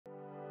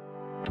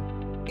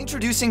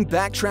Introducing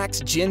BACtrack's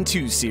Gen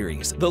 2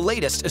 series, the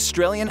latest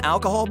Australian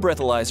alcohol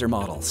breathalyser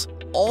models.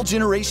 All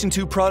Generation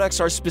 2 products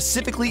are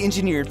specifically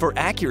engineered for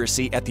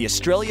accuracy at the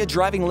Australia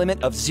driving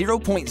limit of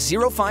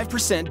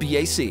 0.05%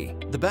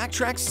 BAC. The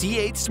BACtrack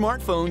C8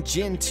 smartphone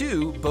Gen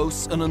 2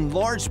 boasts an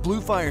enlarged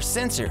Blufire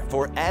sensor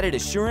for added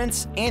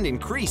assurance and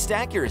increased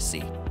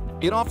accuracy.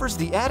 It offers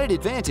the added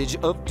advantage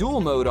of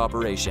dual mode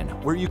operation,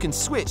 where you can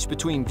switch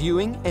between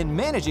viewing and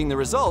managing the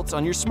results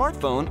on your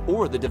smartphone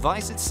or the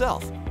device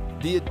itself.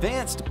 The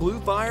advanced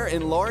Blufire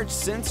Enlarged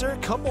sensor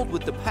coupled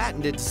with the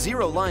patented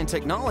zero-line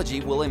technology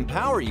will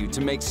empower you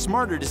to make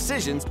smarter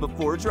decisions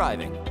before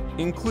driving.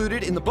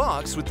 Included in the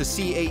box with the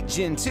C8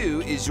 Gen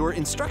 2 is your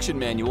instruction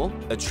manual,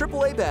 a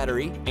AAA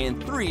battery,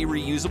 and 3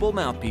 reusable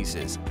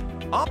mouthpieces.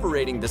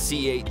 Operating the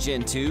C8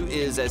 Gen 2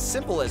 is as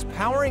simple as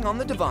powering on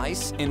the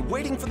device and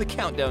waiting for the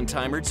countdown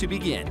timer to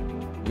begin.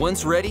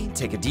 Once ready,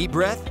 take a deep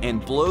breath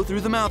and blow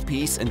through the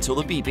mouthpiece until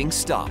the beeping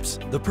stops.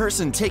 The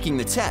person taking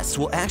the test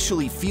will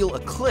actually feel a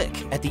click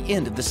at the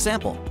end of the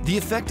sample. The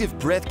effective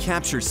breath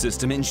capture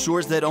system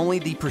ensures that only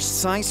the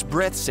precise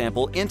breath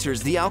sample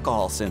enters the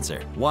alcohol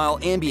sensor, while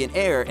ambient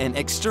air and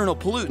external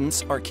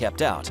pollutants are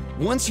kept out.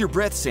 Once your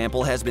breath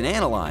sample has been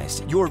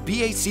analyzed, your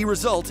BAC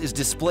result is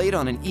displayed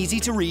on an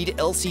easy-to-read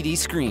LCD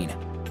screen.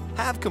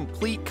 Have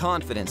complete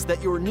confidence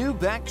that your new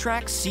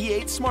BACtrack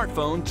C8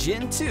 smartphone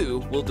Gen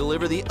 2 will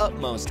deliver the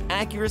utmost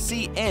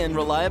accuracy and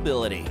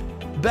reliability.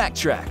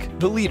 BACtrack,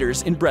 the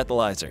leaders in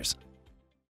breathalysers.